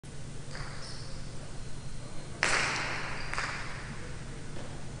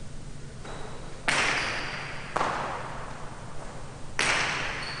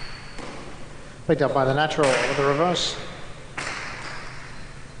Picked up by the natural with the reverse.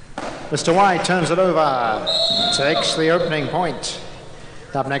 Mr. White turns it over, takes the opening point.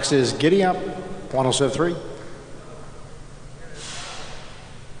 Up next is Giddy Up, 107-3.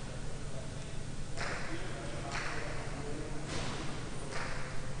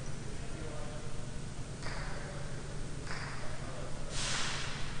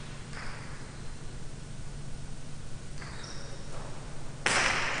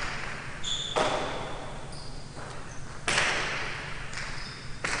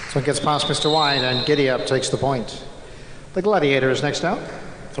 So it gets past Mr. White and Giddy Up takes the point. The Gladiator is next out,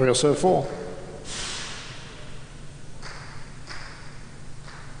 307-4.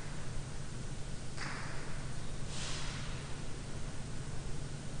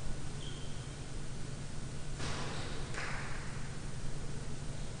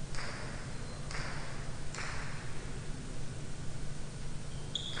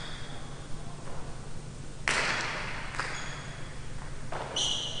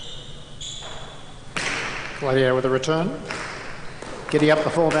 Gladiator with a return. Giddy Up the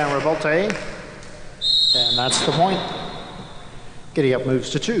fall down revolte. And that's the point. Giddy Up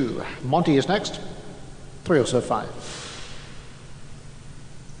moves to 2. Monty is next. 307-5.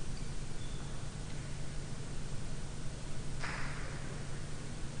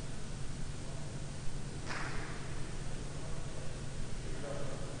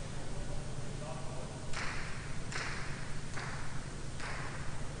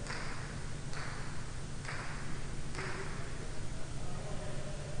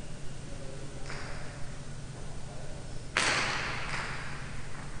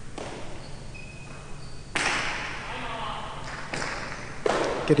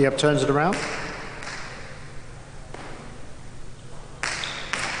 Giddy Up turns it around.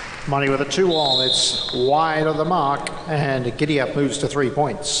 Money with a 2-all. It's wide of the mark, and Giddy Up moves to 3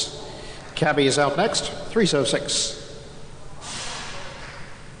 points. Cabby is out next, 306.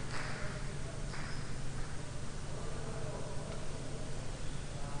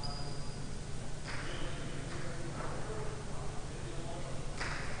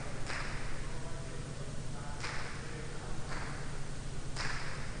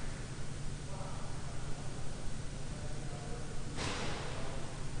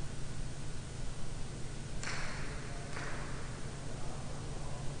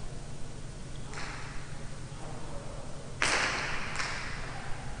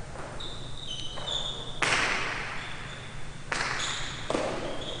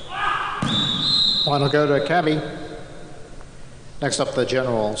 Final go to Cabby. Next up, the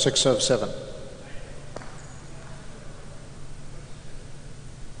General, 607.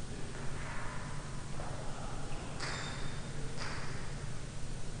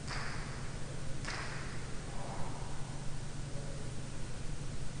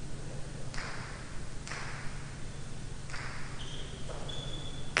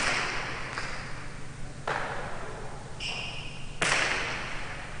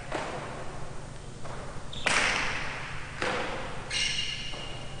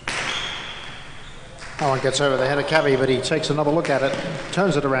 That one gets over the head of Cabby, but he takes another look at it,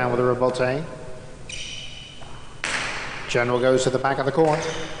 turns it around with a revolte. General goes to the back of the court.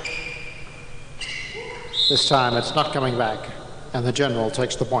 This time it's not coming back, and the General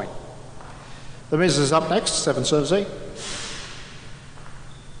takes the point. The Miz is up next, 7-8.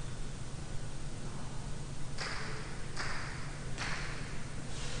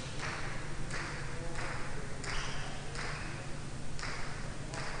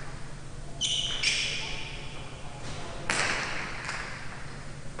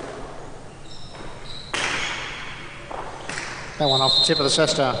 That one off the tip of the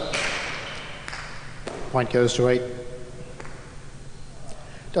cesta. Point goes to 8.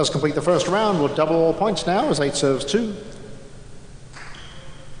 Does complete the first round with double all points now as 8 serves 2.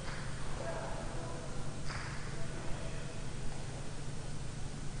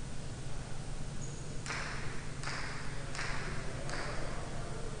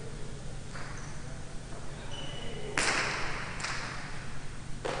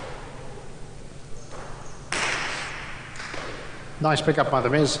 Nice pickup by the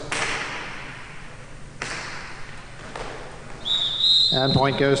Miz. And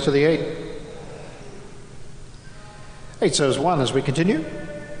point goes to the 8. 8 serves 1 as we continue.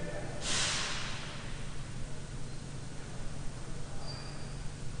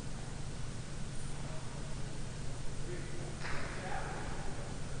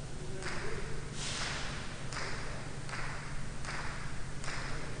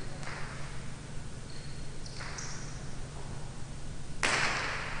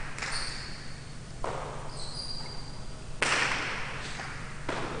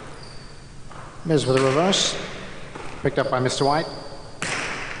 Miz with a reverse. Picked up by Mr. White.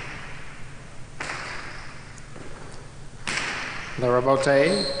 The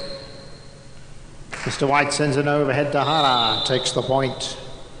rebote. Mr. White sends it overhead to Hara. Takes the point.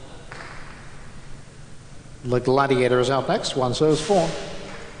 The Gladiator is out next. 1 serves 4.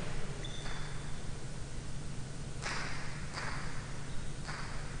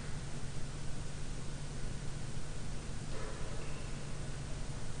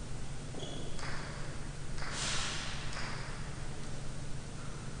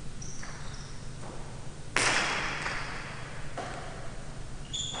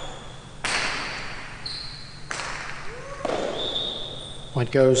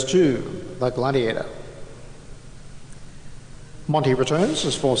 Point goes to the Gladiator. Monty returns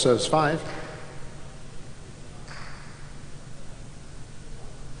as 4 serves 5.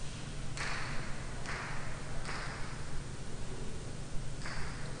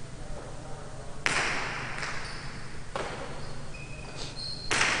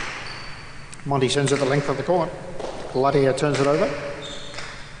 Monty sends it the length of the court. Gladiator turns it over.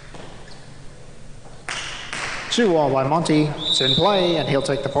 2-all by Monty. It's in play, and he'll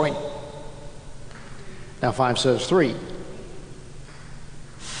take the point. Now 5 serves 3.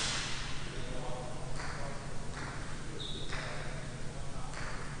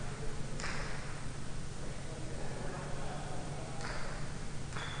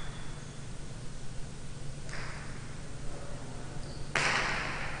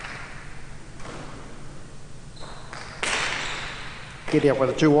 Giddy up with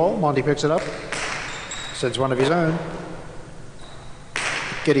a 2-all. Monty picks it up. Sends one of his own.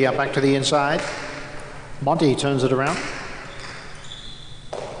 Giddy up back to the inside. Monty turns it around.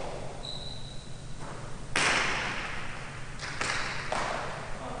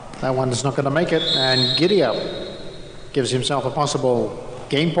 That one's not going to make it, and Giddy up gives himself a possible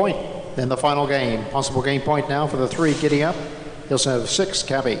game point in the final game. Possible game point now for the 3 Giddy up. He'll serve 6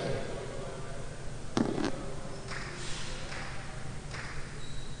 cabbie.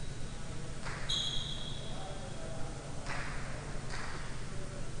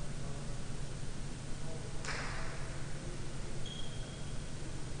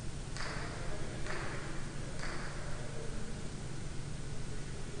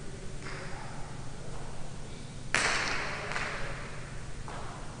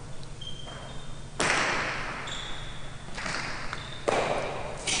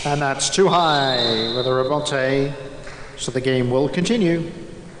 And that's too high with a rebote, so the game will continue.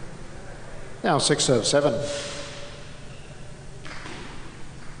 Now 6 serves 7.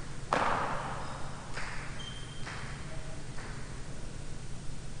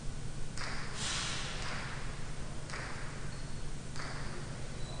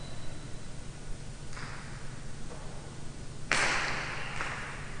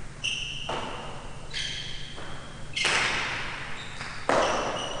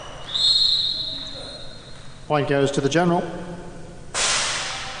 Point goes to the general.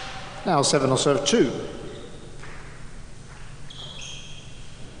 Now 7 will serve 2.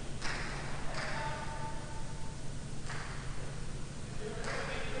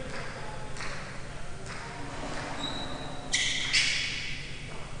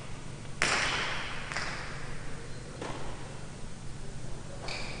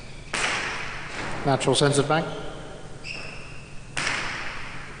 Natural sends it back.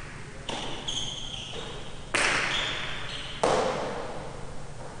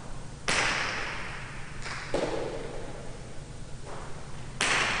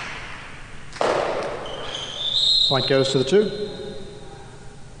 Point goes to the 2.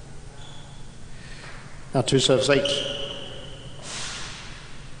 Now 2 serves 8.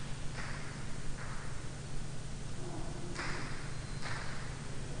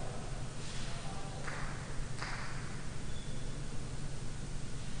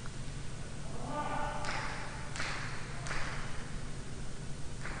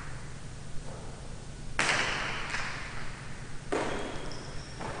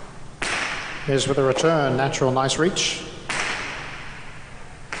 Miz with a return, natural, nice reach.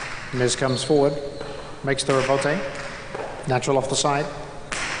 Miz comes forward, makes the rebote, natural off the side.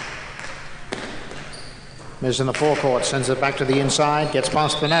 Miz in the forecourt, sends it back to the inside, gets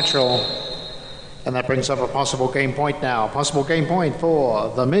past the natural, and that brings up a possible game point now. Possible game point for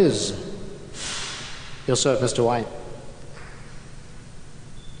the Miz. He'll serve Mr. White.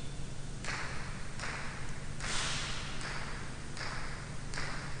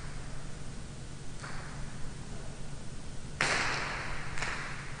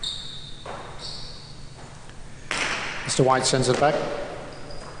 Mr. White sends it back.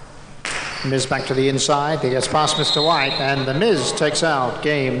 Miz back to the inside. He gets past Mr. White, and the Miz takes out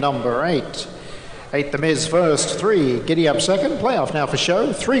game number 8. 8, The Miz first, 3, Giddy Up second. Playoff now for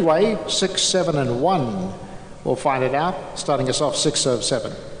show. 3-way, 6, 7, and 1. We'll find it out, starting us off 6 serve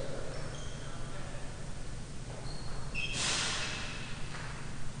 7.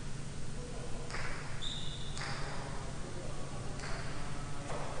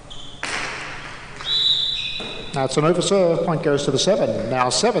 Now it's an over serve, point goes to the 7. Now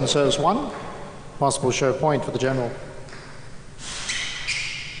 7 serves 1. Possible show point for the general.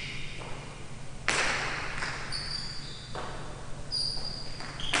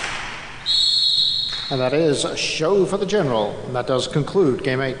 And that is a show for the general. And that does conclude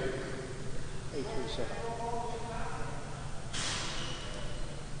game 8.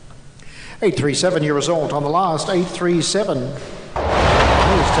 8-3-7 your result on the last 8-3-7.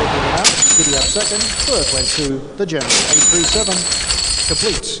 Who's taking it out? Giddy Up second. Third went to the general. 8-3-7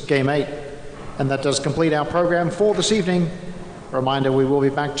 completes game 8. And that does complete our program for this evening. Reminder, we will be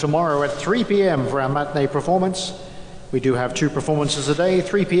back tomorrow at 3 p.m. for our matinee performance. We do have 2 performances a day,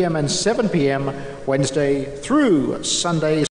 3 p.m. and 7 p.m. Wednesday through Sunday.